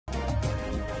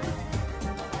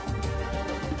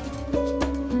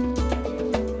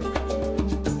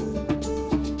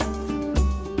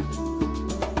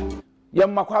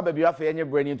Yamakwa baby afa yenye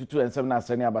brand tutu ensem na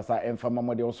asane abasa emfa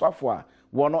mamode oswafo a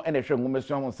wono ene hwe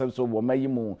ngumesu ahonsem so wo mayi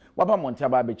mu waba monte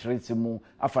aba be kyeresi mu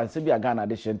afanse bi aga na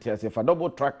de hyente ase fa double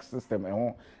track system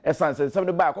eho esanse nsem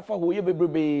de ba akofa ho ye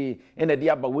bebrebe ene de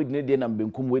aba wedine de nam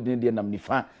benkum wedine de nam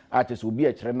nifa atese obi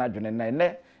a kyere na dwene na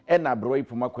ene ena broi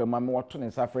pomakwa ma me woto ne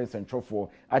sa friends centrofo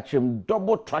achem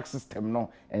double track system no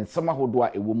ensem ahodo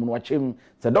a ewo mu no achem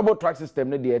se double track system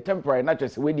no de temporary na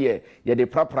chese we de ye de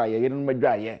prapra ye no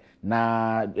madwa ye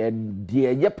na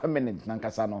de ye permanent na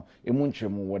nkasa no emu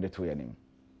nchemu wo de to ye nim.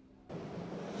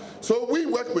 So we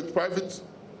work with private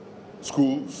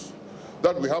schools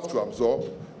that we have to absorb.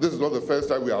 This is not the first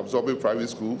time we are absorbing private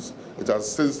schools. It has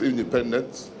since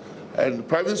independence. And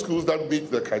private schools that meet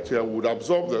the criteria would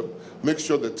absorb them, make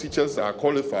sure the teachers are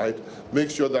qualified, make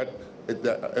sure that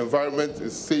the environment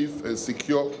is safe and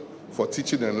secure for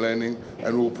teaching and learning,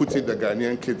 and we'll put in the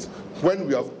Ghanaian kids when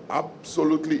we have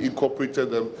absolutely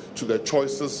incorporated them to the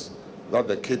choices that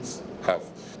the kids have.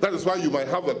 That is why you might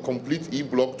have a complete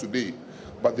E-block today,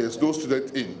 but there's no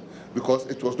student in, because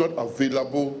it was not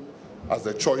available as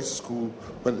a choice school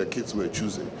when the kids were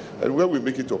choosing. And when we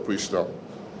make it operational,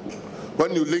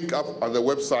 when you link up on the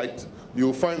website,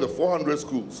 you'll find the 400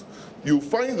 schools. You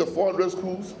find the 400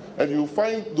 schools, and you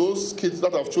find those kids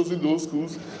that have chosen those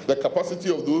schools, the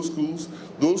capacity of those schools,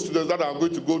 those students that are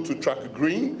going to go to track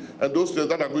green, and those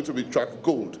students that are going to be track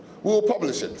gold. We will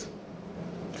publish it.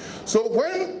 So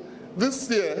when this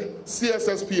year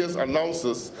CSSPS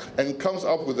announces and comes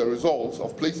up with the results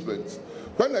of placements,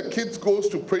 when a kid goes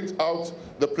to print out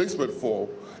the placement form,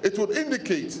 it would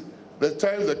indicate the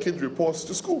time the kid reports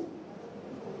to school.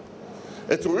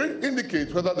 It will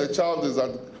indicate whether the child is at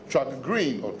track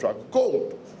green or track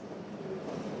gold.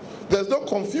 There's no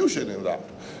confusion in that.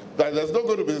 That there's not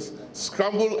going to be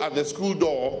scramble at the school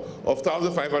door of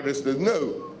 1,500 students.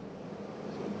 No.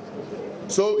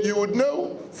 So you would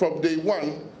know from day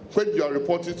one when you are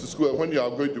reporting to school and when you are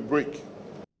going to break.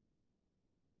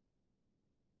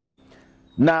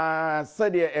 Na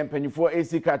said empanyfo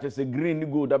AC catches a green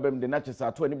gold abem de natches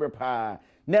at 20 pa.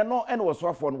 Neno and was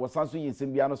off on was Sansu in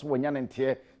Symbiano, so when Yan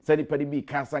Tier, Sani Padibi,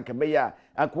 Kansan Kabeya,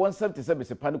 and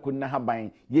 177 Paniku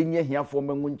Nahabain, Yen here for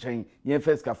Munchain, Yen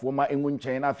Fesca former in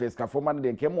Munchain, Fesca former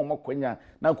than Kemo Moquena,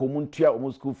 Nanko Muntia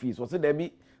almost school fees. Was it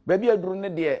Debbie? Baby, I drew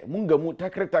dear, Mungamu,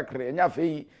 Takre, and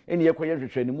Yafe, any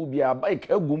acquaintance training, Mubia, bike,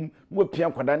 a boom,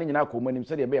 Mupian Quadani, and Ako, when him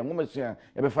said a bear, Momasia,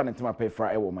 ever found to my pay for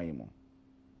a woman.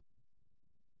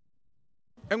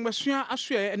 Engwesua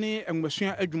asue ne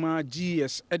engwesua adwuma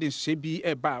GS edin sebi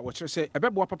eba wo kire se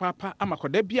ebebo papa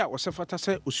amakoda bia wo sefata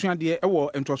se osuade ewo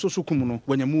entososo kum no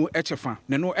wanyamu echefa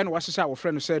ne no ene wasesa wo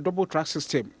frɛ no se double track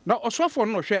system na osofo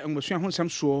no hwɛ engwesua ho nsɛm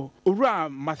so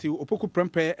owura Matthew Opoku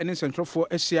Prempe ene nsentrofo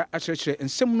asia akyerɛkyerɛ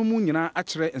nsɛm no mu nyina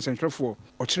akyerɛ nsentrofo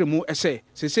ɔkyerɛ mu ɛsɛ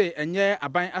sese enye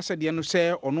aban asɛde no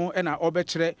se ɔno ena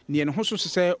ɔbɛkyerɛ ne ne ho so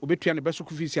se obetua ne beso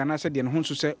kufisi ana asɛde ne ho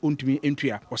so se ontumi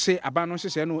entua ɔse aban no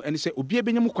sese no ene se obi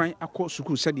ebenya mu kwan akɔ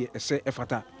sukuu sɛde ɛsɛ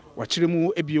ɛfata wakyerɛ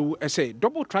mu ebiewu ɛsɛ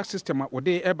double track system a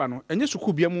wɔde ɛba no ɛnyɛ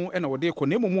sukuu bia mu ɛna wɔde kɔ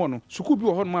na emu no sukuu bi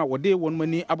wɔ hɔ no ma wɔde wɔn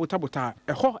mani abotabota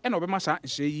ɛhɔ ɛna ɔbɛma saa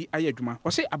nhyɛ yi ayɛ adwuma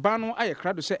wɔse aban no ayɛ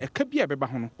krado sɛ ɛka bi a bɛba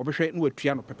ho no wɔbɛhwɛ na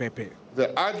watua no pɛpɛɛpɛ.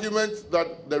 The argument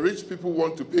that the rich people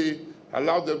want to pay,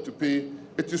 allow them to pay,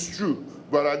 it is true,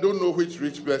 but I don't know which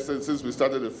rich person, since we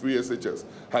started the free SHS,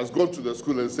 has gone to the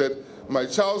school and said my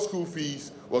child's school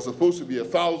fees was supposed to be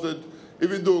 1,000.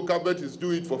 Even though government is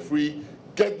doing it for free,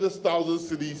 get this 1,000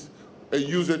 cedis and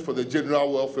use it for the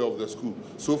general welfare of the school.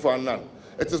 So far, none.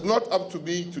 It is not up to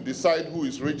me to decide who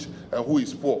is rich and who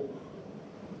is poor.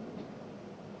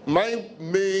 My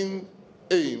main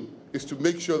aim is to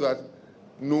make sure that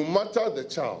no matter the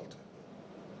child,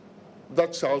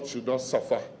 that child should not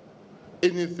suffer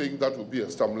anything that would be a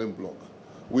stumbling block.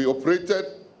 We operated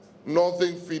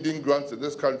northern feeding grants in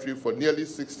this country for nearly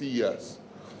 60 years.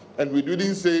 And we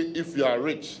didn't say if you are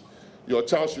rich, your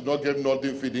child should not get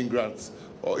northern feeding grants,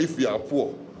 or if you are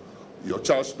poor, your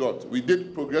child should not. We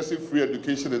did progressive free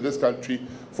education in this country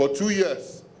for 2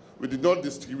 years. We did not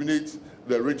discriminate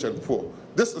the rich and poor.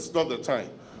 This is not the time.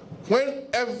 When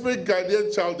every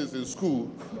Ghanaian child is in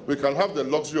school, we can have the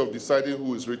luxury of deciding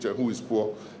who is rich and who is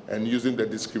poor and using the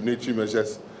discriminatory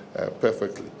measures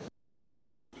perfectly.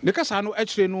 Nekasa no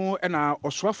akyire no na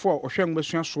oswafo ohwe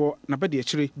ngwesua so na bede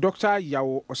akyire Dr.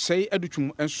 Yawo Osei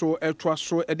Adutum enso etoa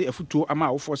so de afutuo ama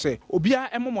awofo se obia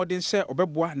emomodin se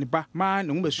obeboa ne ba ma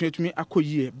ne ngwesua tumi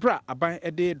akoyie bra aban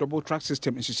de double track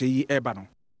system nhyeyi eba no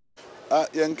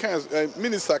yenkan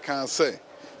minister kan say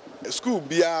school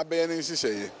bia be ne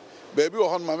nhyeyi baby wo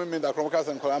hon ma me da krom ka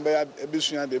se nkola be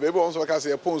ebesua de baby won so ka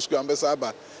se pon school ambesa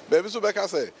aba baby so be ka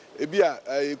se ebia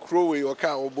krowe o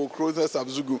ka obo kroze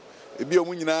sabzugu ebi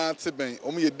omu nyina te ben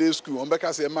omu ye day school on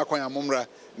beka se ma kwan amomra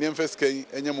ne mfes kai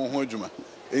enye mo ho adwuma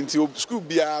enti school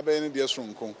bia be ne de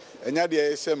sonko enya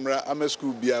de semra ama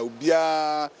school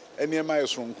bia ene ma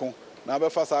sonko na be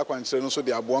fa sa kwankyere no so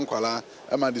de abo nkwala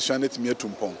ama de suane timi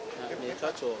atumpon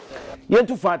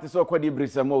yentu fati so kwadi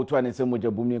brisa mo otu anese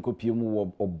mogabumi kopie mu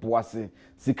wo oboase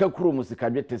sika kuro sika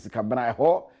dwete sika bana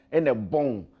ho ene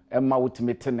bon ema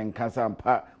wotimete ne nkansa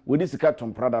ampa wodi sika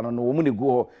tomprada no wo mu ne gu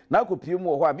ho na kopie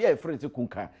mu ho abia efrente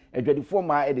kunka adwadifo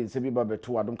ma ede nse bi ba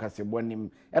beto adom kase bonim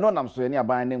eno nam so ne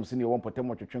aban nem se ne won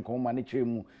potem twetwen ko ma ne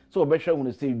kyeremu so obehwa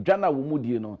hunu se dwana wo mu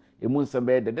die no emu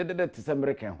nsebe de tise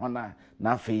mereken hona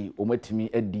na afei o matimi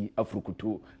adi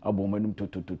afrukuto abomanum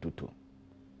totototo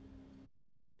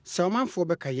Salmanfo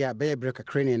Bekaya, Bebreka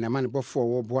Crane, and a man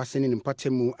before Boasin in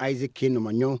Patemu, Isaac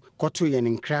Kinomanyo, Koto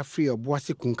and Crafty or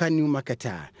Boasi Kunka New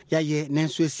Makata. Yaye,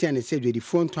 Nansu Sian said with the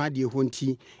phone to Adi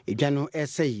Hunti, a Jano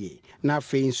essay. Now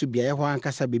Fain Subia, Juan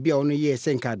Casa Bibia on a year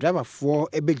Senka driver for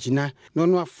a Begina,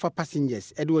 no for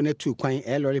passengers, Edwin 2 Quine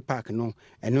Ellery Park no,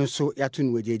 and also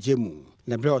Yatun with a Jemu.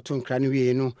 Na Breton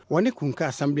Cranway no, one Kunka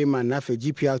Assemblyman Nafe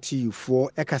GPLTU for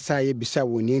Ekasaye Bisa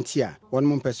Wonientia, 1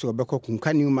 month peso Beko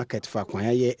Kunka New Market for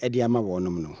Quaye Ediama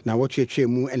Wonomno. Now what you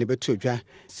tremu and Betuja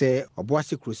say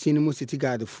Oboasi Crucinum City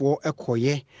Guard for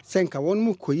Ekoye, Senka 1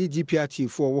 Mukoyi GPLT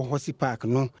for Hosi Park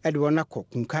no, Edwana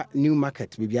Kunka New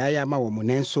Market, Bibiaya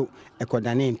Mawomonenso,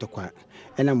 Ekodane Tokwa.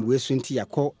 And I'm Wesunti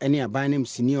Yako, any abanim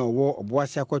senior war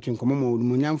Oboasi Akotun Komomo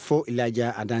Munyamfo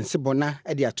Elijah Adansibona,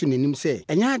 Ediatunim say,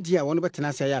 and ya dear one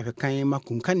Tenasa Yakan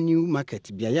Makunka New Market,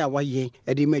 Biaya Waye,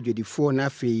 Eddie Major the 4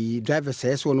 Nafi, driver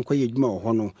says one Koy Mo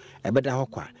Hono, a better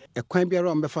Hokwa, a Quine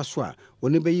Biaron Befaswa,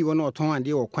 one be one or 2 and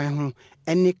or Quine,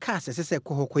 any cast as a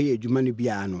Kohokoye Jumani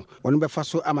Biano, one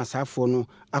Befaso Amasafono,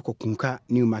 Akokunka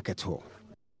New Market Hall.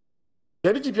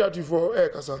 Yadi GPLT for air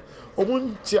kasa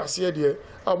omun ti ase de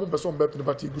amun person be pin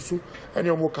party gusu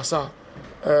ene omo kasa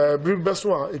bring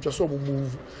beso a etwaso omo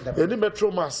move yadi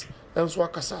metro mass enso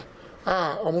akasa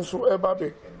omo so eba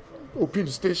be open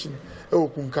station e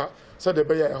okunka said the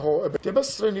bear ho e be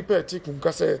sre ni pe ti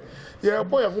kunka se ye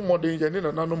boy ho modern ye ni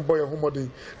na nanom boy ho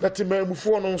modern that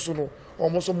mamufuo no nso no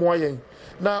omo so mo ayen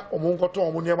na omo nkoto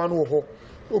omo niam no ho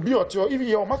obi otio even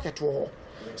your market ho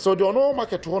so the no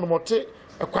market ho no mote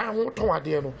a kwan ho ton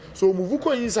ade no so move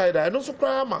ko inside I no so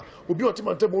kra ma obi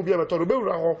otimante mo obi abeto be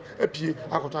wura ho apie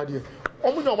akoto ade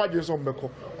omo nya omaje so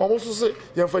mbeko omo so se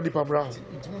ye mfa dipa mra ho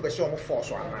ntimo be se omo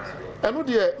force ana eno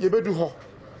de ye bedu ho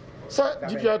sa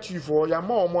GPLT for ya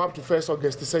ma omo up to 1st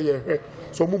August say ye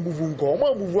so mo move nko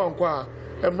omo move anko a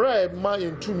emra ma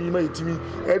ye ntumi ma yetimi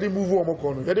e de move omo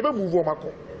ko no ye de be move omo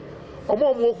ko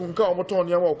omo okunka omo ton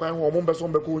ya ma kwan ho omo be so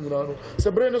mbeko nyina no se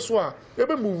bre ne so a e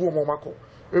be move omo mako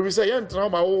we say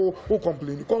yentra ma o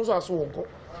complain konso aso wonko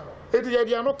edi ya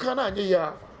dia no kana anye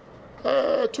ya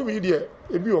to me dia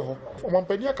ebi ho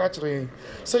omampani aka kire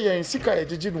say yen sika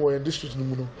ejiji no yen district no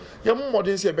mu no ye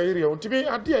modern se be yire ontimi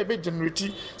ade e be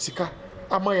generate sika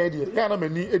ama ya dia ya na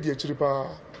mani edi akiri pa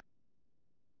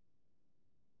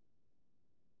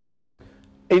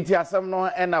enti asem no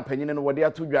ena panyine no wode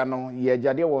atodwa no ye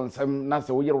jade wonsem na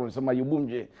se wo yere wonsem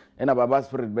ayebumje ena baba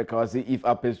spirit be ka say if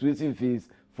a persuasive fees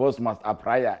first must a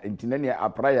prayer intinania a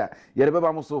prayer yere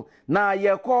beba muso na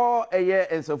ye ko eye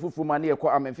ensafufu ma na ye ko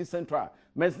Amemfi Central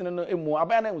mesene no emu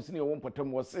abaya na usini won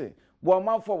potem wo se bo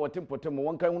manfo wotem potem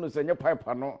won kan hunu se nye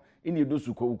pipe no eni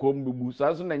edosu ko mbubu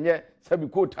sa so na nye sabi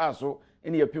ko ta so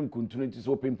eni yapim kuntunu nti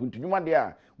so pem puntu nwuma de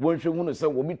a won hwe hunu se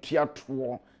wo bitua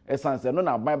to esanse no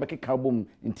na aban be keka bom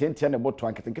ntientia ne boto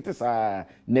anketenkete sa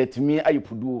netimi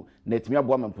ayipudu netimi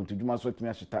abo amampuntu dwuma so timi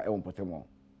ahita e won potem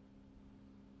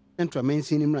Entra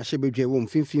mensin mra shebedwe wo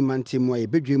mfimfin mantemu a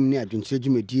bedwem ne adwenkyere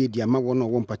dwumedie di ama wo no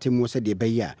wo mpatemu se de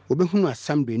beya obehunu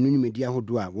asambre no dwumedie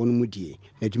ahodo a wo no mudie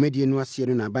na dwumedie no ase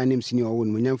no na aban nem sini wo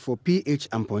no nyamfo PH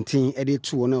Amponten ede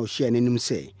to wo na o hye nanim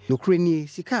se nokure ni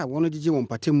sika wo no gege wo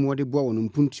mpatemu de bo wo no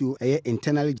mpuntuo eye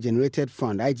internally generated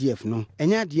fund IGF no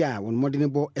enya de a wo no modene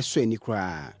bo eso ani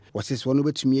kra wasis wono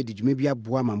betumi edi dwuma bi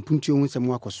aboa ma mpuntuo hu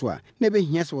nsem akoso a na be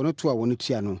hia se wono to a wono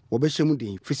tua no wo behye mu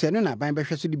den fise no na aban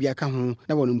behwe so de bi aka ho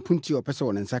na wono mpuntuo opese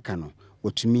wono nsaka no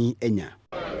wotumi enya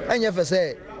anya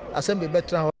fese assembly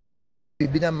betra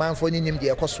bi na manfo nyim de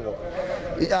ekoso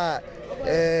ya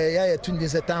ya tundi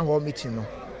se town hall meeting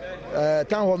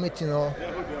no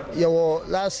your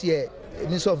last year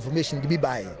minister of information de bi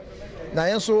buy na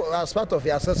yenso as part of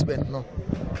your assessment no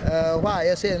why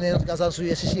I say in Gazasu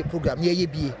Yeshi program, ye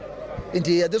be in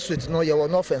the district, no, you were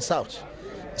north and south.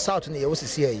 South in the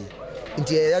OCCA. In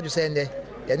the other saying,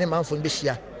 the man from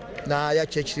Bishia, now ya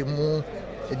church moon,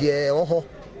 the Oho,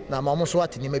 now Mamma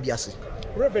Swat in Maybe.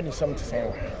 Revenue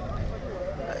something.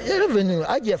 revenue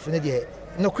IGF ne de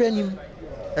no kranim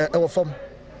e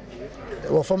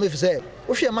form if say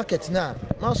wo hwe market na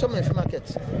so me market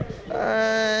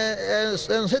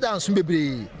say dan so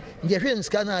bebre nje hwe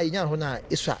nska na nya ho na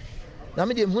iswa na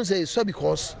me de hu say so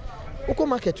because wo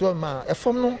market wo ma e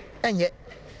form no enye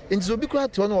nti obi kura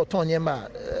to no oton nyema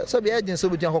so be agent so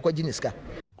budia kokko giniska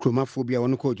Chromafobia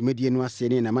won ko dwumedie no ase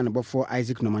ne na manebofo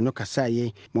Isaac Nomanyo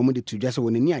kasaye momo de tudwa se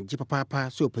wonani agye papa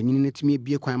so panyin ne timi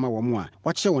bie kwan ma wo mo a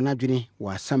wache won adwene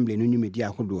wo assembly no nwumedi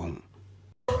ahodo ho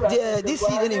this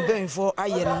year in Ben for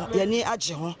Ayen, Yanni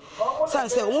Aji ho.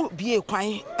 Sanse won't be a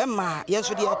quine, Emma, yes,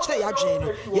 with the Ache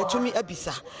Ajano, yet to me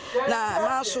Abisa. Now,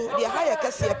 Marshal, the higher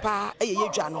Cassia pa, a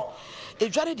Jano. A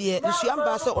Johnny dear, the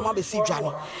Siambasa or Mabby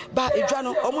Jano, but a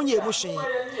Jano, Omonia Mushe.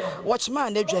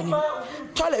 Watchman, a Jenny.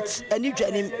 Toilets, a new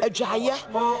Jenny, a Jaya.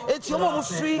 It's your mom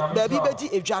free, baby Betty,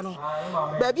 a Jano.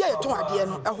 Baby, a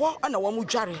Toadian, a walk and a woman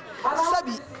Jarry.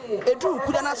 Sabi, a drew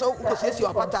couldn't answer because you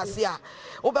are Patasia.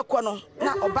 Obekono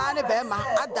na obane bema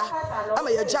ada ama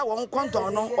yaja won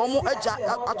konton no omo aja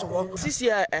atowo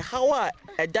sisia hawa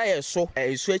edaye so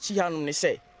esu achi hanum ne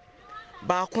se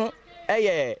ba ko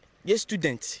eye ye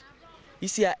student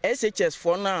isia SHS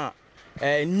for na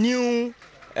new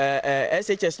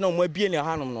SHS na omo abie ne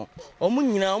hanum no omo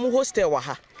nyina omo hostel wa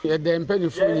ha ye dem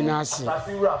penifo nyina ase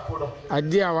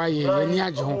ade a wa ye ni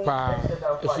agye ho pa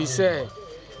efi se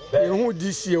yehu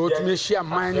disi otumi hia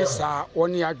man ne sa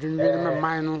woni adwenwe ne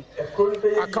man no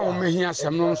aka wo mahia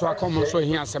asem no so aka wo so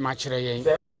hia asem a kire yen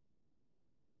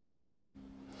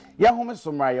ya home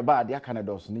somra ye ba de aka ne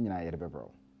dos ni nyina ye bebro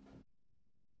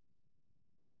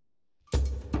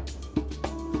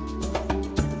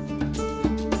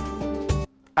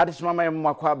adishima ma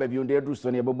makwa ba bi onde edu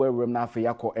so ne yebebo awrem na afa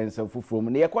yakọ ensem fufuom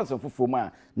ne yakọ ensem fufuom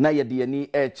a na ye de ani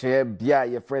eche bia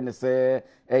ye friend se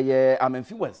eye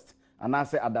Amenfi West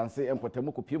anase adanse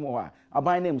empotemo kopiem ho a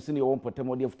aban na msi ne wo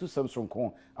empotemo de futu sam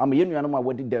sonko ama yenua no ma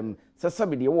wadi dem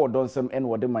sesabe de wo donsem en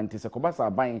wode mante se kobasa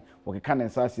aban wo keka ne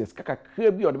nsase kaka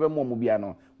kra bi ode be mo bia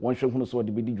no won hwehunu so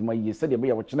wode be di dwuma yie se de be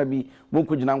ya wo kyena bi won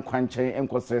kogina nkwankyen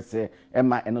enkosese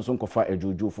ema eno so nkofa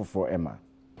ajojo foforo ema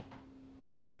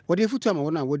wode futu ama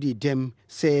wona wodi dem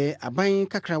se aban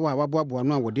kakra wa waboaboa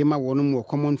no a wode ma wono mu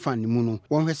common fan mu no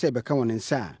won hwese beka won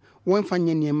nsa won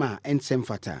fanye niema ensem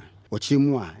fata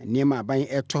Ochimu a niema aban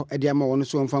eto ede ama wono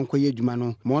so mfa nkoye adwuma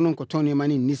no ma wono nkoton niema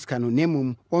ne niska no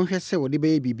nemum wonhwe se wode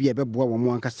beye bibia ebeboa wo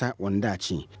mo ankasa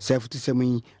wondachi sefutu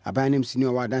semi aban nem sini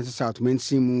wa dance South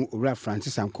Mensimu Owura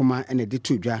Francis Ankoma ene de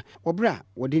tudwa obra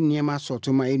wode niema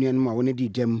soto ma enuan ma wone di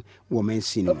dem wo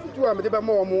mensini futu a mede be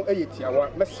ma wo mo eyetiawa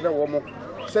mesre wo mo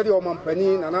se de wo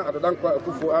mampani nana adodankwa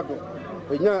akufo ado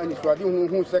enya anisuade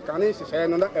hu se kane hyehyɛ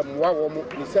no na emwa wo mo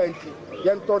ni santi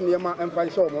yento niema emfa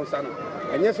nhyɛ wo mo nsa no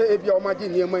enye se ebia o maji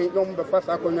niema yi no mbe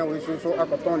fasa akonya we so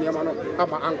akoton niema no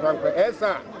ama ankwankwa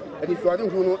esa anisuade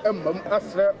hu no emmam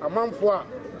asre amanfo a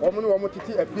wo mo ne wo mo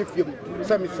titi afiefiem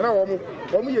se misra wo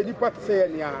mo ye nipa se ye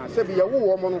nia se bi ye wo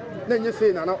wo mo no na enye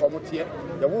se na o mo tie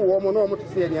ye wo mo no o mo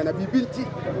tise ye nia na bibinti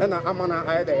na amana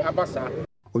ayede abasa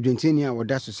Odwentini a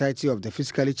woda Society of the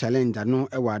Physically Challenged no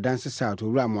ewa dance South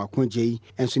Owura Mwakonjei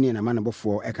enso ne na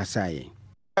manabofo ekasaye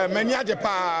mani ade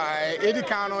pa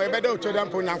edika no ebeda otodam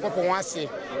po nyankopon wase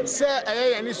se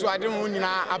eye ni so ade ho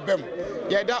nyina abam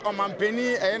yeda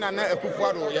omampani eye na na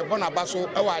akufuado ye bona baso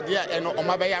ewa ade a eno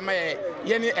omabeya ma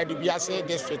ye ni Adubiase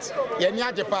district ye ni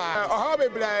ade pa oha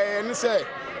bebla ni se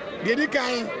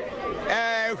dedikan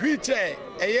wheelchair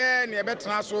eye ne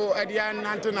ebetena so ade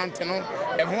nante no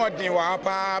eho odin wa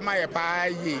pa ma ye pa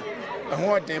yi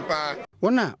eho odin pa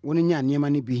wona woni nya niema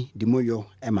ne bi di moyo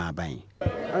ema aban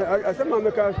asema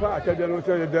meka fa akade no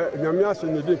se de nyame ase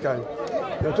ne di kan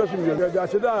ya to so mi de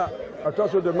ase da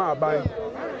atoso de ma aban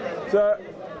se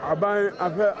aban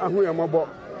afa ahu ya mobo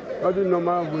odi no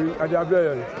ma wi ade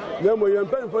abere na mo ye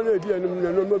mpan fo na edi anim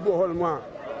na no bi ho no a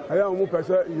aya mu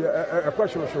pese e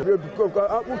question so bi ko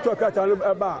to ka ta no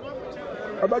eba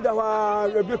abaja wa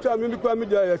bi to mi ko mi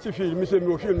de ya sifi mi se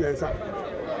mi o fi mi ensa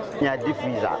nya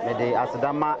diffuser me de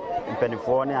asidama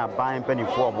mpenifo ne aban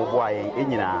mpenifo obobo ayen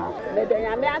enyina me de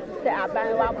nya me asise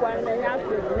aban wa bo ne nya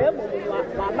so ne mo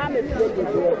mama me fie de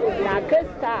na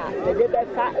kesta me de be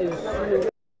fa ensu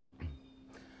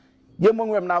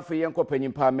yemonwem na afa yenko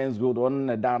panyimpa men's gold on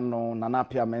ne dan no na na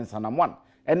pia mensa na one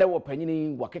ene wo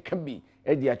panyini wakeka bi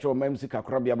edi a cho mamsi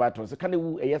kakra bia bato se kan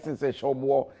wu eyesense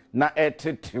showbo na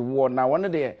etete wo na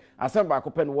won de asem ba ko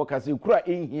pen wo kase kura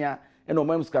enhia eno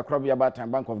mamsi kakra bia bato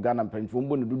Bank of Ghana panyimfo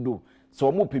mbo ne dudu so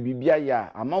omo pe bibia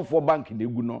ya amanfo bank na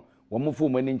egu no wo mo fo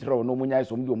mani nkyere wo no mo nyai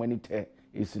so mo de wo mani te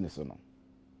esini so no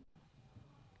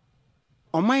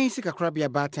Oman Sikakrabia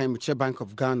Battime Che Bank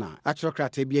of Ghana,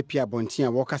 Atrocrate Bia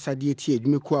Bontia, Wakasa DT,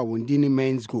 Jumikua, Wundini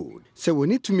Men's Gold. So we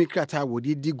need to make Krata would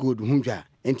di good hunja,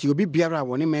 and to be Biara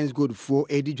one men's gold for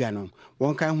Eddie Jano,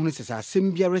 one kind who says a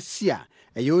Simbiara Sia,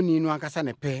 a Yoni no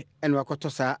Akasane Pe, and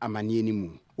Wakotosa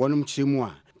Amanimu. One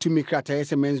Chimua. To me krata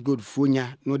SMN's good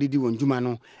funya no didi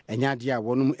wonjumano enya dia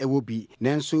wonum ewobi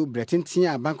nanso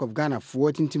bretentia Bank of Ghana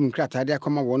for tintim krata dia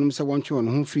koma wonum se wonche won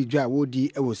ho free dwa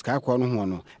wodi ewo ska kwa no ho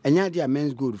no enya dia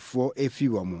men's good for efi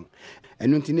womu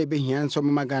enu ntine be hia nso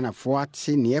mama Ghana for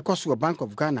ate ne ekoso Bank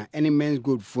of Ghana any men's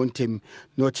good for ntem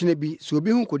no chine bi so obi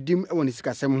hu kodim ewo ne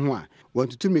sikasem ho a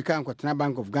wontutu mi kan kwatena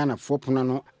Bank of Ghana for pono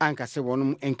no ankase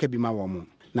wonum enka bi ma womu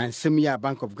na nsem ya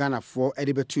Bank of Ghana for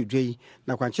edibetu dwei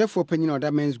na kwanchefo panyina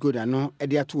oda men's good ano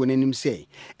ede ato wonanim se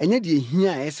enye de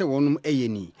hia ese wonum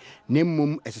eyeni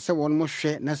nemmom esese wonum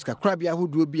hwe na sika krabia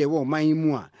hoduo bi e wo man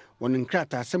mu a won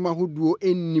nkrata asem ahoduo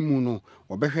ennimu no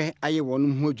obehwe aye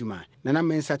wonum ho adwuma na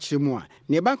mensa kyeremu a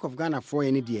ne Bank of Ghana for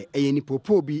ene de eyeni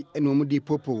popo bi ene omudi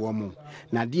popo wo mu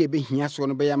na de be hia so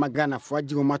no be ya Ghana for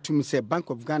agi wo matum se Bank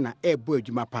of Ghana ebo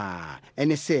adwuma pa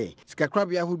ene se sika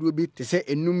krabia hoduo bi te se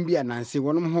enum bi ananse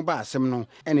wonum ho ba asem no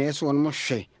ene yeso wonum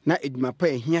hwe na edwuma pa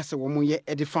ehia se wo mu ye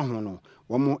ede fa ho no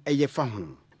wo mu eye fa ho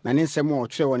na ne nsɛm a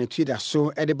ɔtwerɛ wɔ ne Twitter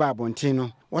so ede ba abɔnten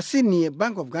no wɔse ne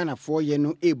Bank of Ghana for ye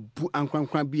no ebu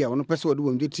ankrankran bi a ɔno pɛ sɛ ɔde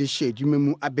wɔn de tri hyɛ adwuma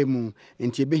mu abɛmu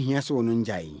enti ebehia sɛ ɔno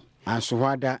ngyae anso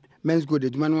hɔ ada men's good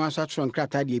adwuma no aso atwerɛ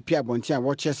nkrata de epi abɔnten a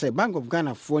wɔkyerɛ sɛ Bank of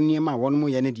Ghana for nneɛma a wɔn mu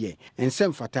yɛ ne deɛ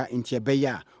nsɛm fata enti ɛbɛyɛ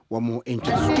a wɔn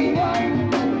ntwa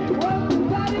so.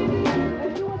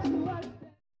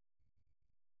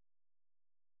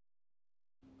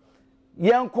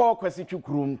 Yanko kwesi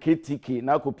chukurum KTK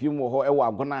na kopiem wo ho ewo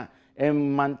agona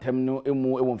mantem no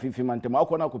emu ewo mfifi mantem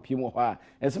akona kopiem wo ho a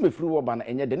ense mefiri wo ba na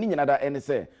enye de ni nyina da ene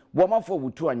se wo mafo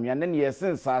wutu anwea ne ye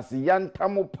sensase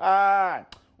yantam pa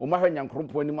o ma hwa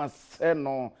nyankrompo ani ma se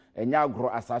no enya agro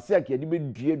asase akede be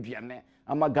duaduane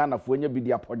ama Ghana fo nya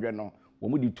bidi apodwe no wo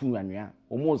mu di tu anwea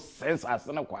wo mu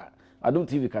sensase ne kwa Adom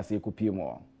TV kase kopiem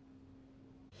wo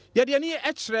yɛde ani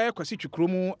ɛkyerɛ kwasi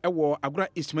twikromu ɛwɔ agora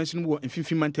instruments no wɔ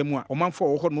mfimfin mantamu a ɔmanfo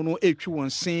wɔ hɔ no no ɛtwi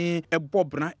wɔn sen ɛbɔ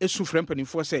bra ɛsu frɛ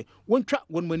mpanimfoɔ sɛ wɔntwa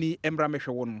wɔn mani ɛmmra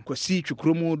mɛhwɛ wɔn kwasi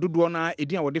twikromu dodoɔ na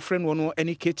ɛdin a wɔde frɛ no no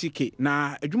ɛne KTK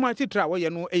na adwuma titira a wɔyɛ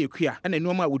no ɛyɛ kua ɛna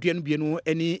nneɛma a wɔdua no bie no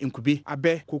ɛne nkube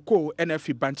abɛ koko ɛna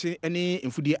afi bankye ɛne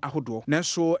mfudie ahodoɔ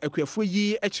nanso akuafoɔ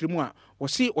yi ɛkyerɛ mu a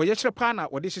wɔsi ɔyɛ kyerɛ paa na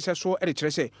wɔde hyehyɛ so ɛde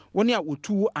kyerɛ sɛ wɔne a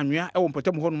wɔtu anwea ɛwɔ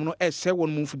mpɔtam hɔ no ɛsɛ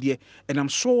wɔn mu mfudie ɛnam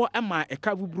so ɛma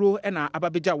ɛka buburo ɛna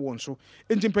ababeja wɔn so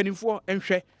enti mpanimfoɔ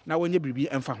ɛnhwɛ na wɔnyɛ biribi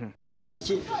ɛmfa ho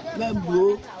na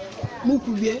bro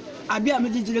mukubie abia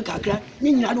medijire kakra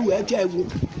ni nyina no wa atwa agu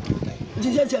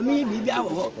nti mi bibi awo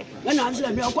ho na na se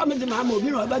mi okwa mede ma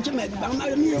obi no obachi medi ba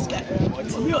ma mi iska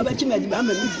obi no obachi medi ba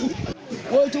ma mi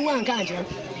wo tu wan kan je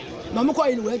no mo ko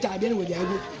yi we ta de no we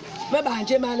agu me ba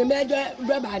nche ma ne me do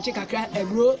ba nche kakra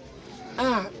ebro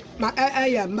ma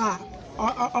ma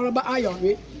oroba ayo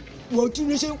wo tu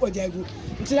ni se ko jagu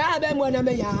tira abe mo na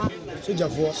me ya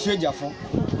sojafo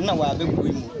na wa abe ko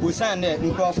mu wo san na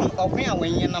nkrofo okwan a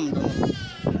wenye nam do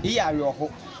iya ayo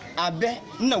abe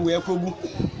na we akogu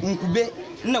nkube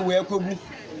na we akogu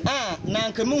na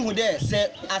nka mu hu de se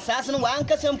asase no wa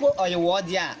anka sempo oye wo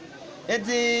de a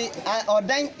edi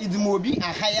odan idimobi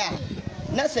ahaya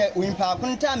na se wimpa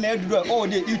akunta ma aduro o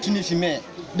de itunisi me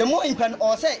the more impan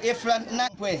or say efran na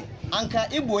pwe anka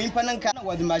ibo impan nka na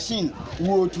wadi machine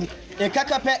wotu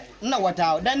ekakape na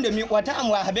wata dan de mi wata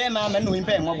amwa habe ma no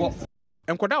impa enwobo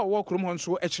enkoda wo krom ho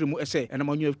nso akyire mu ese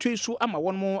enamanyu atwe so ama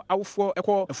won mo awofo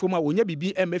ekọ afom a wonya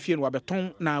bibi emafie no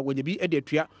abeton na wonya bi ede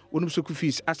atua wonum so ku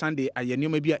fees asande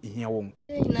ayenema bi a ehia won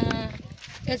na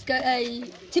eska ai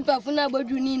tipa funa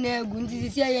bodu ni na egu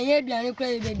ntisi ayenye aduane kra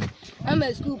yebedi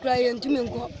ama school kra ye ntumi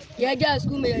nko ye ja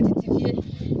school me yatifie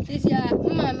sisi a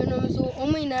mama me no so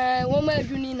omuina wo ma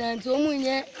adu ni na nto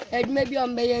omunye aduma bi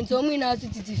ombe ye nto omuina so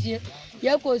titifie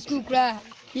ye ko school kra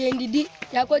ye ndidi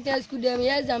ya ko ten school dem ye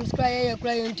exams kra ye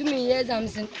kra ye ntumi ye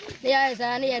exams ya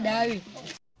sa na ye dawi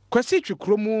kwasi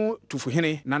twikromu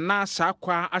tufuhene na na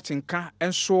sakwa atenka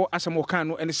enso asemo kan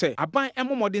no ene se aban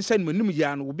emomodin san manum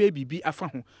ya no wo bibi afa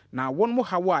ho na won mo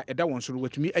hawa eda won so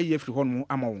watumi ayi afiri ho no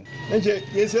ama won enje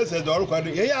yesese do kwado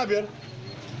ye ya bia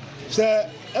se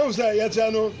enwo se ye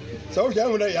tia no se wo hwa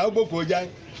hu na ya boko jan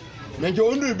nje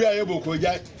ondu bia ye boko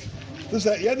jan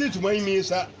se ye di tuma mi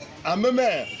sa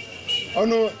ameme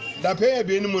ono da pe ya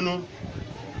bi ni mu no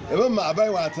ebe ma abai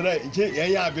wa atre nje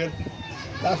ye ya bia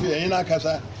lafi ye na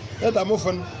kasa eta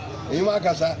mofon e ma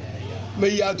kasa me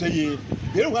ya to ye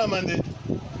ye hu amande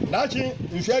na chi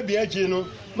nhwe bia chi no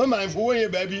mama info wo ye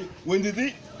ba bi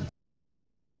wondidi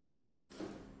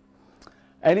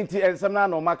Anything and some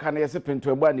no maka na yesi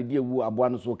pento ebo ani di ewu aboa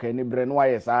no so ka ni bre no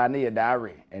aye saa na ye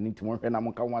daare anything mo hwe na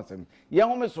mo ka ho asem ye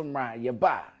ho me so mra ye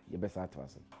ba ye besa to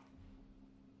asem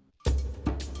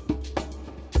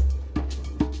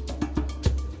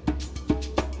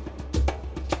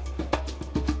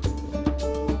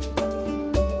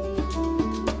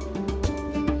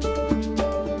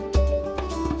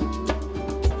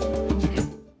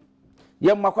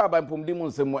Yamakwa bampum di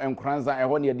munsemu enkranza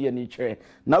eho ne de ani kire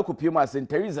na akopiem asen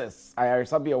Teresa's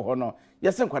ayarsabe eho no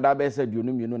yesen kwada be se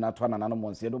aduonu mienu na to anana no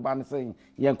monse do ba ne sen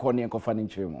yenko ne enkofa ne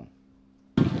nkire mu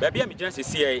Baby, I'm just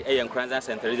see a Cranza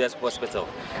St. Teresa's Hospital.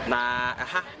 Na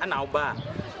aha, and now bar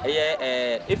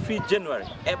every January,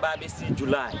 every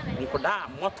July, and Koda,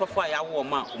 motor fire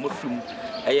woman, Mufum,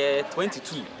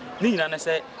 22. Nina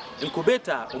say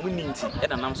incubator, Uminity,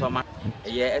 and an answer.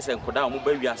 Yes, and Koda,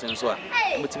 Mubaby as and so.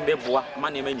 Mutim Beboa,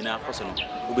 money men in our person.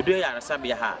 Ubedo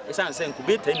Sabia ha, it's an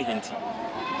incubator any hint.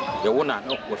 Your owner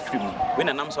no was free. When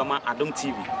an answer Adom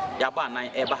TV, Yaba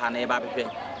 9 Ebahan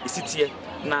Ebabe, is it here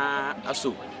na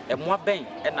aso. E mo ben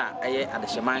e na eye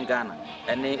adehyeman Ghana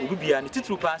ene ubibia ne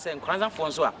titru pa se nkranza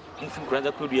fon so a mfim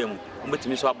nkranza kodua mu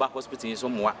mbetimi so aba hospital so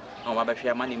moa na ma ba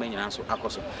hwe amane manyina so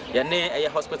akoso ye ne eye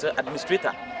hospital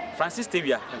administrator Francis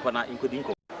Tevia nkona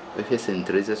inkodinko we face in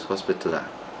Teresa's Hospital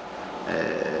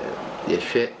ye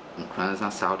hwe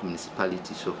nkranza South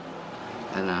Municipality so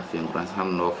ana fi nkranza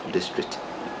North District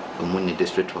omuni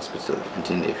District Hospital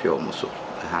ntin e hwe omoso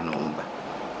ha no mba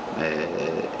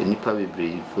nipa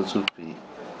bebre fosu free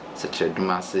such a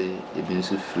dumase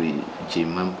ebinsu free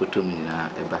jimam potomina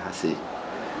ebahase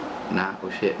na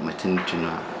ohwe maternity no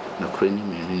na kroni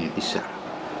menu isa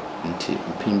nti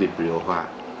mpim bebre ho a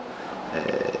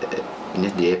ne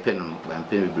de epenom ba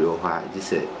mpim bebre ho a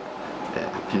gise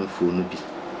apemfo no bi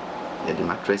e de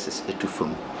mattresses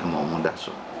etufam e mo moda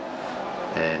so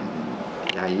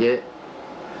ya ye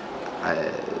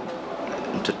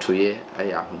ntotoye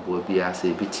aya ahobo bi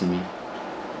ase bitimi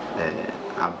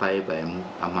abai bai mu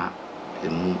ama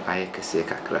emu ayekese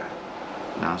kakra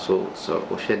na so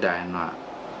ohweda no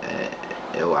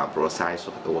a wa brosai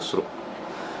so wosoro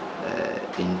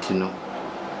intino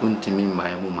untimi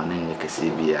mai mu manenye kese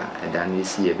bia eda na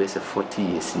esi ye bese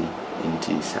 40 years ni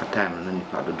inti sa time no ni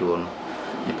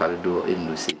padodo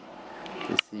enusi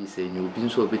kesi se ni obi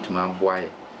nso obetuma boaye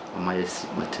ama yesi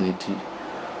maternity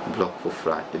block for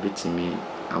flat ebetimi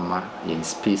ama in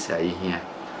space ahia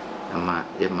ama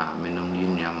ema menom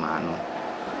yunya ma no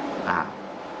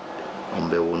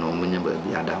ombe wono munya ba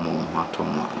bi adamu ho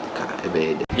atomo ka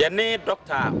ebede ye ne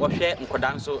doctor wo hwe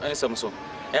nkodan so ensem so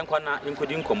enkwana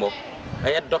inkodi nkomo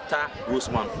eye Dr.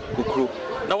 Roseman Kukuru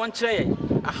na won kire ye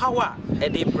ahawa e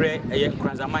de bre eye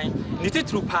nkranzaman ni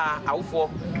titru pa awofo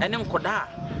ene nkoda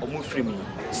omu frimi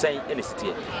say ene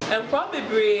sitie en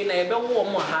probably na ebe wo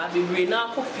mo ha bebre na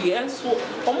akofie enso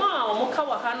omo a omo ka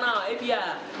wa ha na e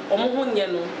bia omo ho nye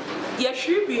no ye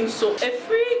hwibi nso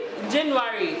every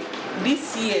January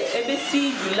this year ebe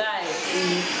see July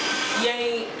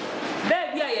ye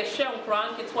baby a ye hwe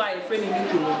nkran ketwa ye freni ni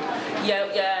kuno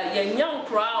ye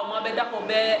nyankra o ma beda ko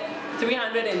be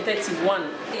 331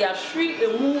 ya hwi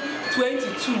emu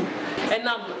 22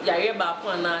 enam ya ye ba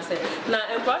ko na se na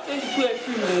nkra 22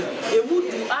 efiri emu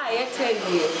du a ye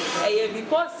 10 ye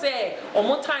because say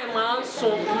omo time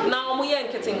anso na omo ye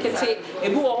nketenkete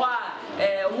ebi wo ho a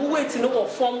omo weight no wo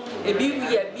form ebi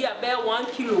ye bi a be 1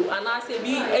 kilo and I say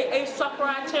bi e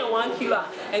sapra chen 1 kilo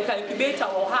and can incubator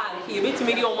wo ha e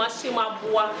betimi de omo shema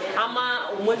boa ama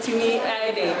omo timi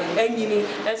de anyini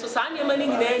and so sa ne mani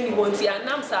nyina ni wonti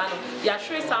anam sa no ya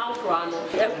hwe sa nkra no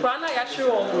nkra na ya hwe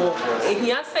omo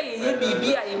ehia say ye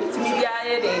bibi a ye betimi dia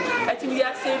ye de atimi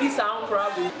dia service sa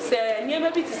nkra go se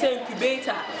nyema bi ti say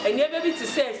incubator nyema bi ti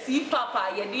say si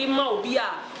papa ye de ma obi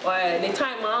a the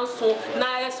time also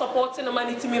na supporting the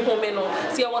money to me home no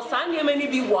se was san ye many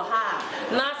bi wo ha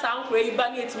na san kra yi ba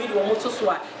na etimi de wo moto so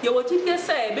a ye wo tike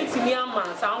say betimi ama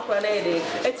san kra na ye de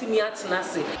etimi atena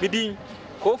se bidin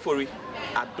ko fori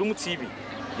Adom TV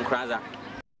nkranza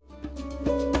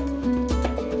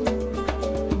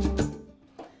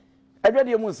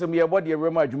Adwade mu nsem ye body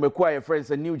rema adwumaku a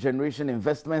friends a new generation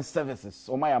investment services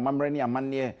o my amamre ne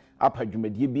amanne apa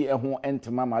adwumadie bi ho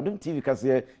entema ma Adom TV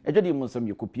kase adwade mu nsem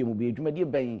ye kopie mu bi adwumadie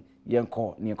ben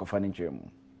yenko ne yenkofa ne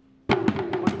nkyeremu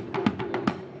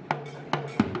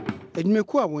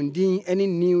Edmeku a wondin any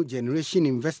new generation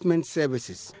investment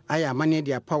services aya amane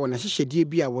dia power na hyehyedie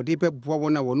bi a wode beboa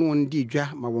wona wono won di dwa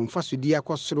ma won fasodi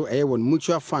akosoro eye won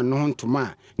mutual fund no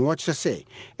ntoma na wo kire se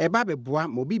eba beboa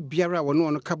ma obi biara wono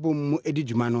won kabom mu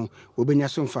edidwuma no obenya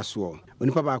so mfaso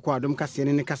onipa ba kwa Adom kase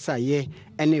ne kasa ye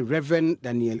ene Reverend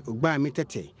Daniel Ogba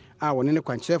Mitete a wone ne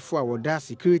kwankyerɛfo a wɔda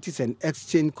Securities and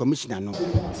Exchange Commissioner no.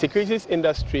 Securities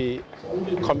Industry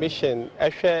Commission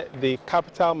the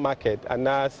capital market and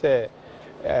now say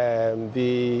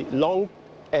the long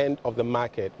end of the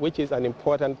market, which is an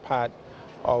important part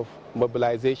of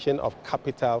mobilization of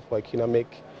capital for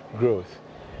economic growth.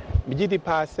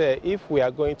 BGDPA say if we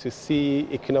are going to see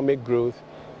economic growth,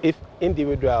 if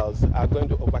individuals are going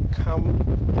to overcome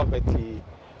poverty,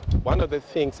 one of the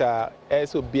things are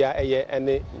also be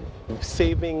any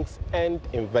savings and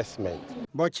investment.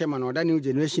 Board Chairman of the New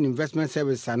Generation Investment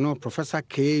Service ano Professor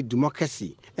K.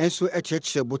 Dumokesi enso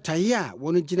ekyerɛkyerɛ botaya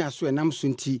wɔn gyina so enam so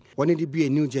nti wɔn de bi a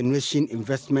New Generation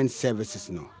Investment Services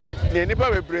no. Ne nipa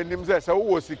bebre nim sɛ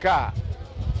wo sika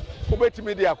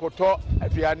wobetimi de akɔtɔ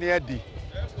aduane adi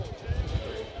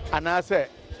anase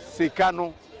sika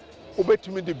no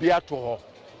wobetimi de bi ato hɔ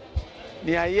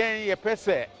ne ayen ye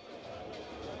pese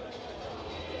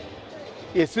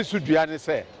yesi sudua ne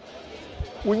sɛ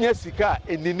wonya sika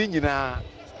enini nyinaa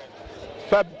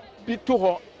fa bi to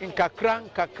hɔ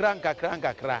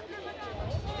nkakra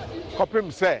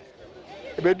kopim sɛ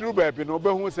ebeduru baabi no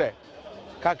obehu sɛ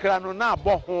kakra no na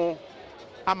abɔ ho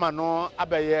ama no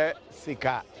abɛyɛ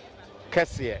sika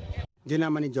kɛseɛ.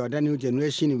 General Manager of the New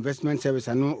Generation Investment Service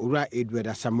ano Ura Edward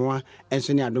Asamoah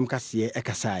enso ne Adom kaseɛ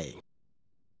ɛkasae.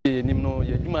 Nim no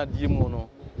yɛdwuma die mu no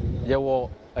yɛwɔ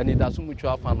anidaso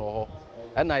mutual fund wɔ hɔ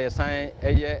ɛna yɛsan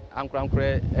ɛyɛ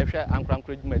ankorankora ɛhwɛ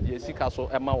ankorankora dwumadie sika so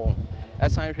ɛma wɔn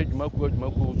ɛsan hwɛ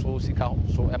dwumakuo so sika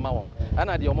so ɛma wɔn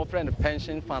ɛna deɛ ɔmo friend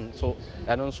pension fund so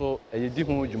ɛno nso ɛyɛ di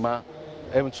ho dwuma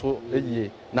ɛnso ɛyie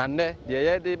na nnɛ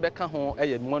deɛ yɛde bɛka ho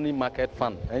ɛyɛ money market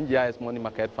fund NGIS money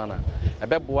market fund a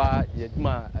ɛbɛboa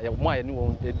yɛdwuma mo a yɛne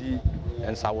wɔn ɛdi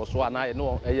nsawo so ana yɛne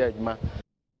wɔn ɛyɛ adwuma.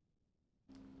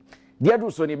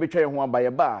 Diadu so ni betwa ho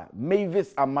abayeba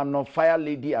Mavis Amano Fire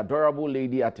Lady Adorable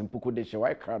Lady at Mpuku de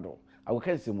Shewai Krado. I will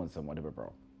can see mon some de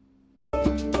bro.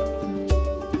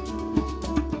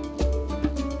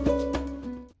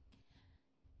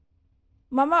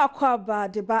 Mama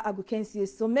akwaba deba agukensi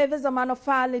so Mavis Amano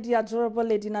Fire Lady Adorable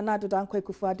Lady Nanado Danko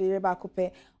Ekufu de Reba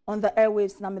Kope on the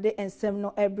airwaves na mede ensem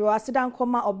no ebro asidan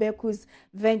koma Obekus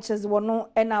Ventures wono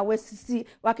ena wesisi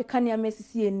wakekania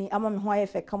mesisi eni ama me ho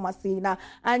ayefe kama sei na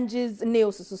Angie's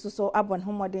nails so abon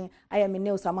homoden ayame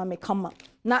nails ama me kama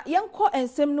na yenko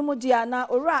ensem no mudia na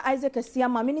ora Isaac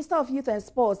Asiama Minister of Youth and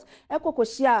Sports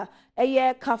ekokoshia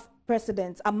eye CAF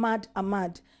President Ahmad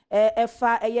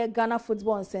efa eye Ghana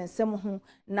football nsensem ho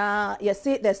na you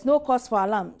say there's no cause for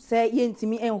alarm say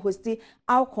yentimi en hosti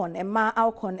Alcon ema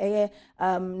Alcon eye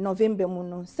November mu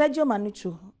no Sergio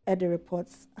Manucho at the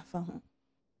reports afa ho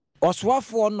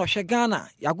Oswafo no hwe Ghana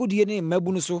yagodie ne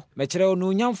mabunu so mekere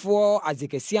no nyamfo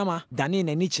azekasiama dane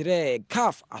nani kire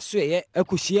CAF asoye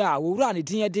akuhia wowura ne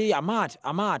din de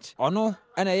Ahmad ono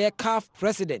ena ye CAF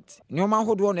president nyoma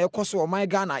hodo na ekoso oman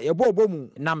Ghana ye bobomu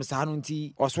nam sa no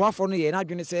nti oswafo no ye na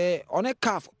adwene se one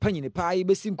CAF panyine pa ye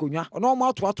besi nkonwa ono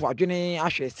ma to adwene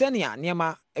ahwe senia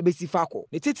niema ebesi fako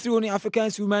ne titiri oni African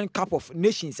Women Cup of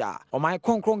Nations a oman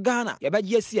konkron Ghana ye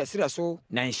bagye asi esere so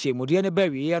na nhemodie ne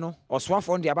bawie no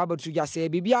oswafo no de ababatu jase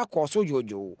bibia akoso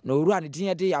jojo na owura ne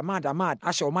din de Ahmad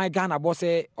ahye oman Ghana bo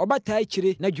se obata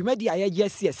ikire na dwumadi ayagye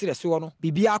asi esere so no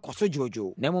bibia akoso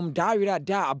jojo na mum daawira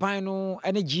da aban no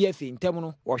ene GFA ntem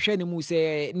no wo hwe ne mu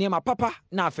se niema papa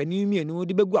na afani mienu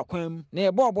de begu akwam na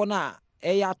ebobo na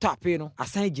eya tape no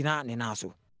asan gina ne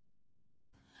naso.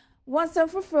 Once and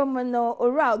from no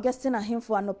ora Augustine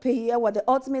ahemfo anope here with the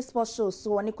ultimate sports show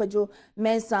so oni kwadwo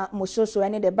mensa moshosho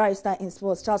ene the barrister in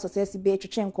sports Charles Osesi be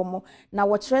twetwe nkomo na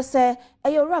wo kire se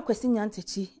eye ora kwasi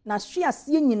nyantachi na hwe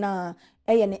ase nyina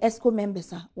eye ne ESCO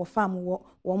members a wo fam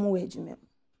wo mo adwuma.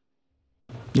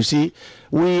 You see,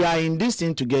 we are in this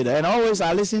thing together, and always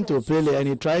I listen to Pele and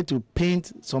he tried to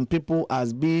paint some people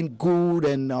as being good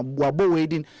and wabo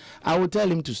waiting. I will tell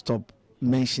him to stop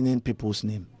mentioning people's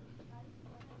name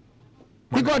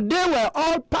because they were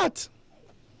all part.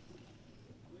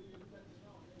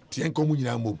 They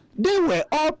were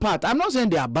all part. I'm not saying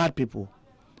they are bad people,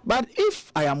 but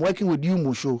if I am working with you,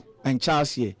 Musho and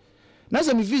Charles here, that's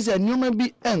a me visa new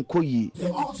maybe enkoyi.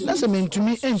 That's a mean to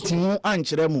me entimu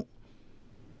anchiremu.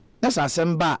 That's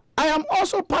Asemba. I am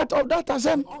also part of that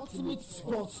Asem.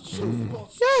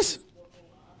 Yes.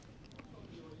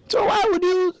 So why would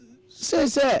you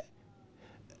say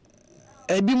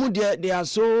they are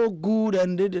so good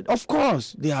and of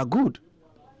course they are good.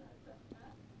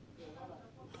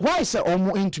 Why say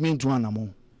omo into me into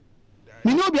anamo?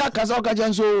 Me no be akasa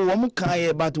okajan so omo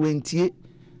kan but wentie.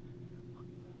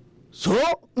 So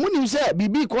when you say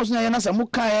bibi cause na yana sa mo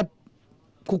kan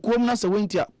kukuom na se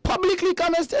wentia publicly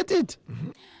can state it.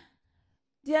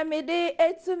 Dear me de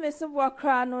etu Mr.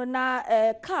 Wakrano na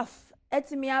calf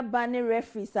etimi abane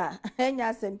referees a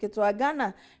enya sem ketwa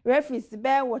Ghana referees be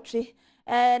wotwe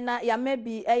na ya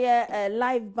maybe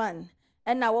live ban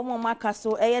na wo maka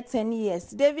so 10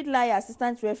 years. David Lai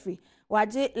assistant referee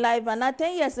waje live ban na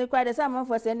 10 years required the same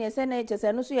for say na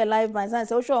chese no so ye live ban san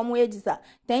say wo show omo ejisa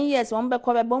 10 years won be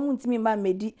ko be bom ntimi ba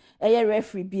medi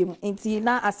referee biem nti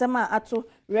na asema ato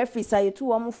referee sayetu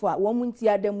wo mfo a wo nti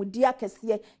adamudi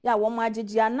akese ya wo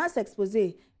agege anas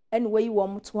expose anyway wo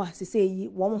mto a sese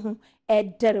yi wo ho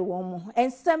edere wo mo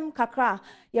ensem kakra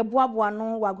ye boaboa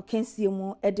no wago kensie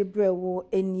mu edebre wo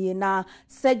enie na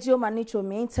Sergio Manicho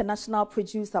me international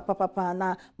producer papa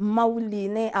na Mauli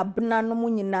ne abna no mu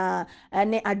nyina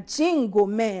ne Ajingo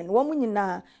men wo mu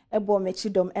nyina ebo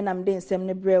mechidom enam de ensem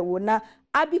ne bre wo na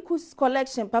Abikus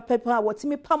collection papa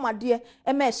wotimi pamade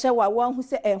e me hye wa wo hu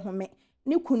se ehome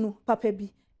ni kunu papa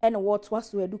bi ene wotwa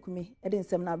so edukume ede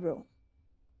nsem na bro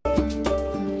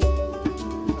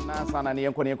na sana ne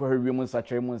yenko hwe mu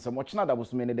nsachare mu nsem ochina da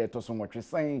bosume ne de to so nwotwe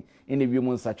san ene wi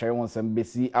mu nsachare won nsem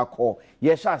besi akọ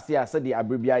ye hye ase ase de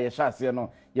abrebia ye hye ase no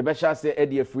ye be hye ase e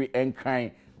de free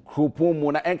enkran kropon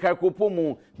mu na enkran kropon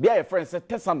mu bia ye friend se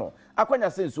tesano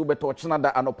akwanya se nsu beto ochina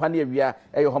da anopa ne awia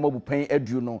eyo hamabu pen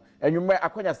adu no enwumre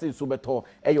akwanya se nsu beto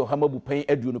eyo hamabu pen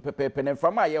adu no pepepe ne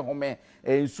mframa ye home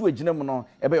nsu agina mu no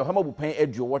ebe yo hamabu pen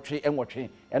adu wotwe enwotwe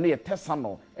eno ye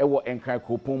tesano ewo enkran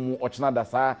kropon mu ochina da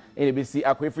sa ene besi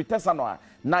akwa tesano a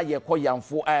na ye kọ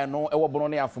yamfo a no ewo bono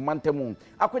ne afomantemu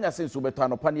akwanya se nsu beto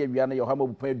anopa ne awia ne yo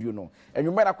hamabu pen adu no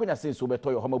enwumre akwanya se nsu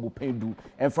beto yo hamabu pen du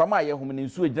mframa ye home ne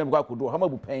nsu agina mu akodo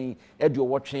hamabu pen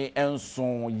adu wotwe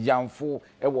enso yamfo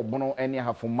ewo bono eni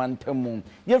hafo mantamu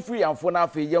ye free amfo na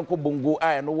afi yenko bongo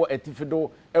a no wo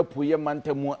atifido epoye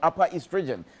mantamu upper east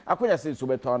region akonya se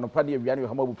subeto no pade awia ne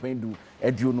hamabu pen du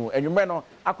edu no enwumre no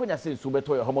akonya se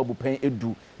subeto ye hamabu pen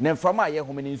edu ne mfama ye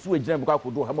home ne nsu agina buka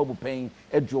kodo hamabu pen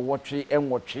edu wotwe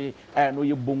enwotwe a no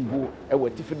ye bongo ewo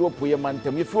atifido epoye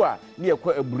mantamu yefu a ne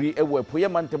ekwa aburi ewo epoye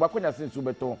mantamu akonya se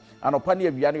subeto anopa ne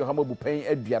awia ne hamabu pen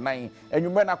aduanan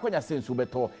enwumre na akonya se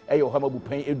subeto ye hamabu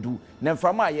pen edu ne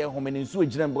mfama ye home ne nsu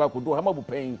agina buka kodo hamabu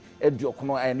pen edu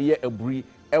okono ane ye aburi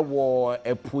ewo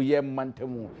epoye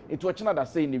mantamu etu ochina da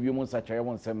sei ne wiemu nsachare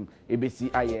wonsem ebesi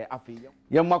aye afi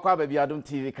ye makwa ba bi Adom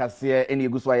TV kase ene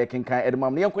eguso aye kenkan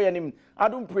edemam ne yenko yanim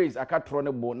Adom praise akatro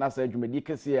ne bo na sa adwumadi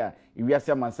kase a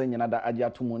ewiase amansa nyina da age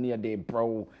atomo ne ye de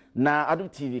bro na Adom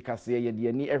TV kase ye de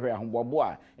ani ehwe ahombobo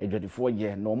a edwadefo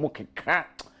ye no mo keka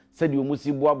sedi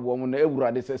omusi boabo mo na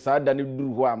ewurade se sa da ne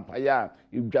duru ho ampaya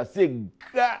edwase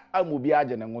ga amobi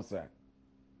age ne ngosa.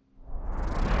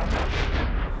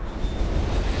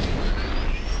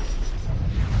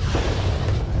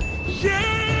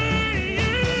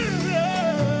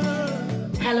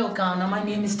 Hello Ghana, my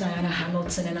name is Diana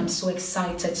Hamilton and I'm so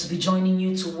excited to be joining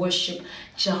you to worship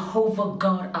Jehovah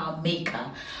God our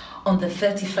Maker on the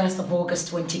 31st of August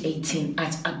 2018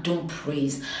 at Adom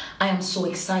Praise. I am so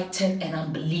excited and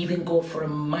I'm believing God for a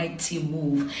mighty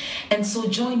move. And so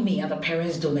join me at the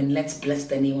Parents' Dome and let's bless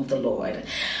the name of the Lord.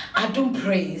 Adom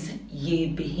Praise,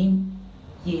 ye behim,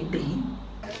 ye behim.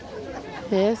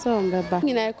 Yes, I'm back.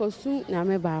 I consume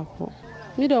Namebako.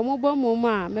 Me don't move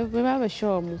more, maybe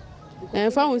show me.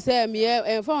 And found say me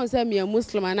a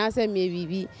Muslim and I say me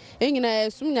bibi. And I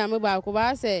assume Namebako,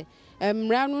 I say,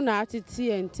 Ranu Nati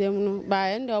tea and Temno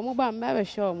by end of mobile maybe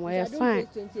show me. I find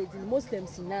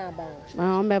Muslims in Naba. My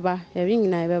own baby,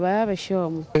 having I have a show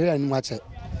me. And watch it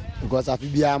because I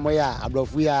feel Moya,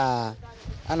 Abrofia,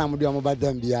 and I'm doing about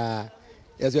them. Yes,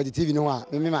 you're the TV. No one,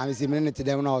 maybe I'm a minute to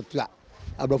them now.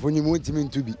 Abrofuni mu ntimi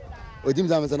ntubi odim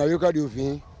zamasa na record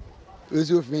ofin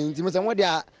osi ofin ntimi se mo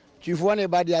dia twifo na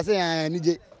ba dia se yan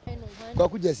nije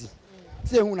kwaku jesi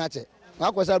se hu na che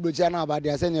akosa blochi na ba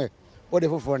dia se ne o de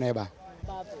foforo na ba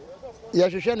ya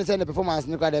hwehwe ne se ne performance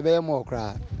ne kwa de be mo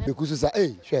kra be kusu sa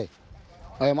hwe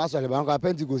o ma so le ba nko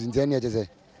Pentecost ntene ye se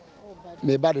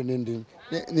me ba de ndin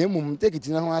na emum take it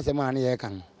na ho asem an ye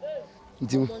kan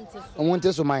ntimi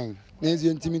omonte so man na ezi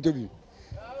ntimi ntobi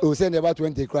o se ne ba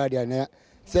 20 kra dia na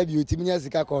sabi utiminya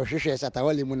sika ko hwehwe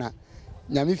shatawale mu na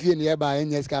nyame fie ne ba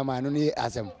enya sika ma no ne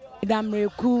asem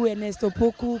damreku Ernesto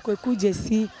Poku kweku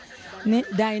jesi ne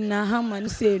Daina Haman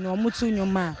se no mutu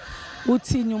nyoma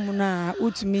uti nyum na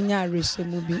utuminya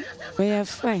reshemu bi we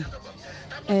fine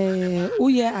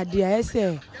uye adia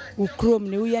ese ukrom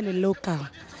ne uye ne local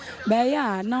ba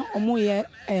ya na omoye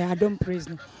Adom Praise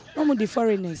no mo the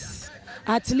foreigners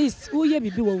at least uye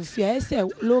bibi wo fia ese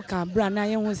local brand na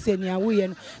ye ho se ni awuye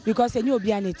no because any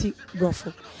obi aneti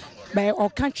brofo by our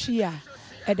country a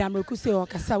edamreku se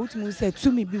okasa utumi se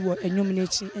tumi bi wo enyum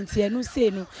n'echi enti enu se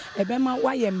no ebema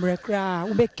wa ye mrekra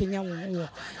wo be kenya wo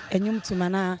enyum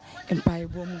tumana empire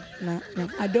bom na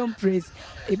Adom praise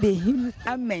ebehim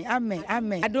amen amen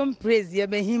amen Adom praise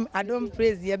ebehim Adom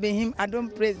praise ebehim Adom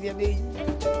praise ebehim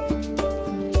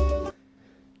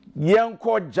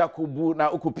yenko Jacobu na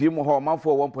okupi mu ho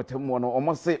manfo wo mpotem ho no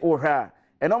omo se ohwa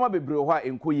enoma bebre ho a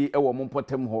enkoyi e wo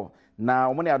mpotem ho na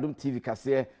omo ne Adom TV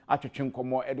kase atwetwe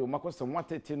nkomo e de omakose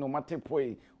mwatete no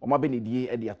matepoi omo benedie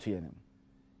e de atoye ne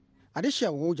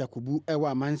Adesha wo Jacobu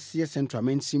ewa amansie central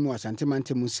mensimu asante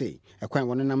mantemu se ekwan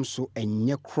wono nam so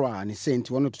enye kra ne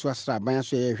senti wono tutu asra ban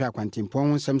so ye hwa akwantempon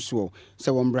ho nsem so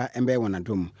se wombra embe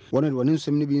wonadom wono de wono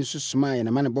nsem ne bi nso suma ye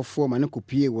na mane bofo ma ne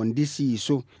kopie won disi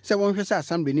so se wonhwe se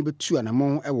assembly ne betu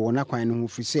anamo ewo wona kwan no ho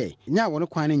fi se nya wono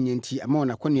kwan ne nyenti ama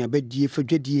wona kone abadie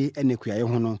fadwadie ene kuaye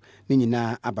ho no ne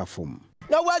nyina abafom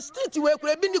na wa street we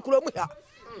kura bi ni kura mu ha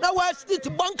na wa street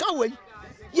banka we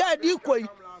ya di koi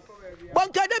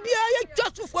banka da biya ya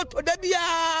twasu photo da biya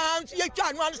ya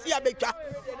twa no an si abetwa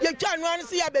ya twa no an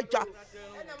si abetwa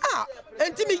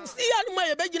enti mi si anu ma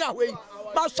ye begina we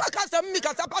ma saka sam mi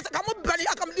kasa pasa ka mo bani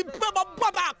aka mi baba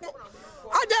ko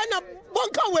ada na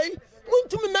banka we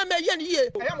muntumi meme ye ni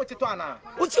ye aya mo tito ana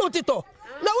uti otito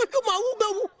na we tuma wu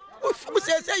bewu ufu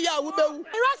se ya wu bewu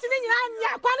rosi ni nyina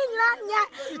anya kwani nyina anya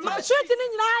ma shoot ni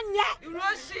nyina anya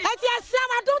rosi eti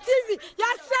asema Adom TV ya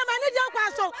sema ni je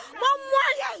kwaso mo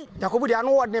moye Jacobu dia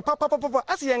no word ne papa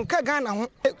asi yenka Ghana ho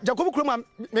Jacobu krom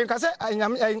me nka se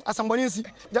asamboni nsi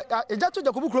eja to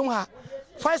Jacobu krom ha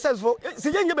 5 cents for si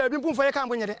yenye ba bi mpumfa ye kan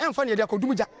bonyede emfa ne de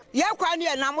akodumuja ye kwa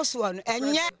ne na mo so no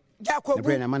enye Jacobu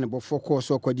Ebre na mane bofo ko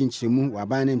so kwadi nkyeremu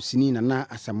waban na msini na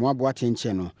asamoa bo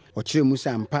atenche no okire mu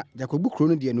sampa Jacobu kro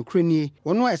no de no kroni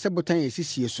wono a ese botan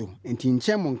esisie so enti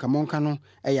nkyemo nkamonka no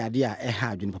eya ade a eha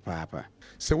adwene papa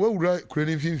se wawura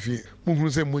kroni finfi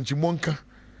muhunu se monchi monka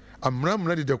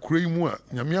amramra de kroi mu a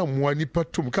nyame amoa nipa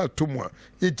tom ka tom a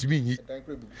etimi nyi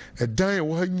edan e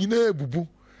wo ha nyina ebubu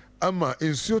ama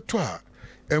ensuo to a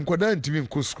enkoda ntimi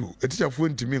nko school etichafo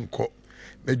ntimi nko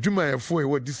na djuma ya fo e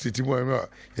wo district mu a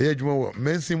ye djuma wo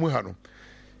mensi mu ha no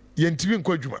ye ntimi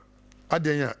nko djuma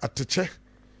aden ya ateche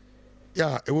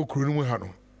ya e wo kuro mu ha no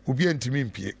obi ntimi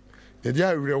mpie ye dia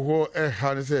awre ho e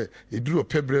ha ne se eduro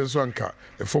pebre nso anka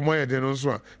e fomo ya den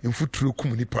nso a mfuturo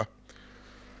kum nipa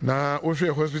na wo hwe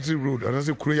hospital road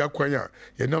anase kuro ya kwan ya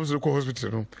ye nam so ko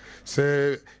hospital no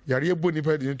se yare ebo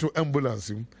nipa de to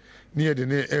ambulance mu ni ye de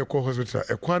ne e ko hospital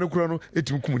e kwan kuro no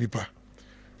etim kum nipa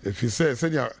e fi se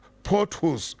ya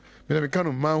potholes me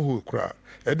kanu manhole kra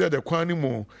ede de kwani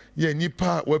mu ye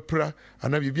nipa wapra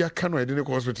ana bibia kanu ede ne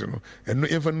hospital no eno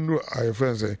even no my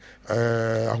friends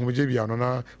ahomeje bia no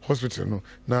na hospital no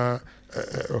na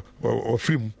o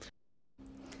film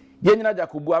Yenyina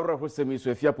Jacobu abra hosemi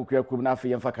so afia pokua kum na afa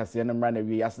yemfa kase na mra na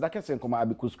wi asda kese nkoma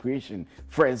Abikus creation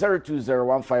friend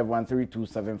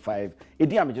 0201513275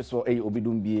 edi amje so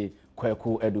obidum bie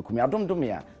kwaku edukumi adomdom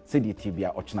ya sedi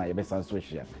tibia ochna ye besan so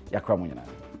hia yakra mo nyina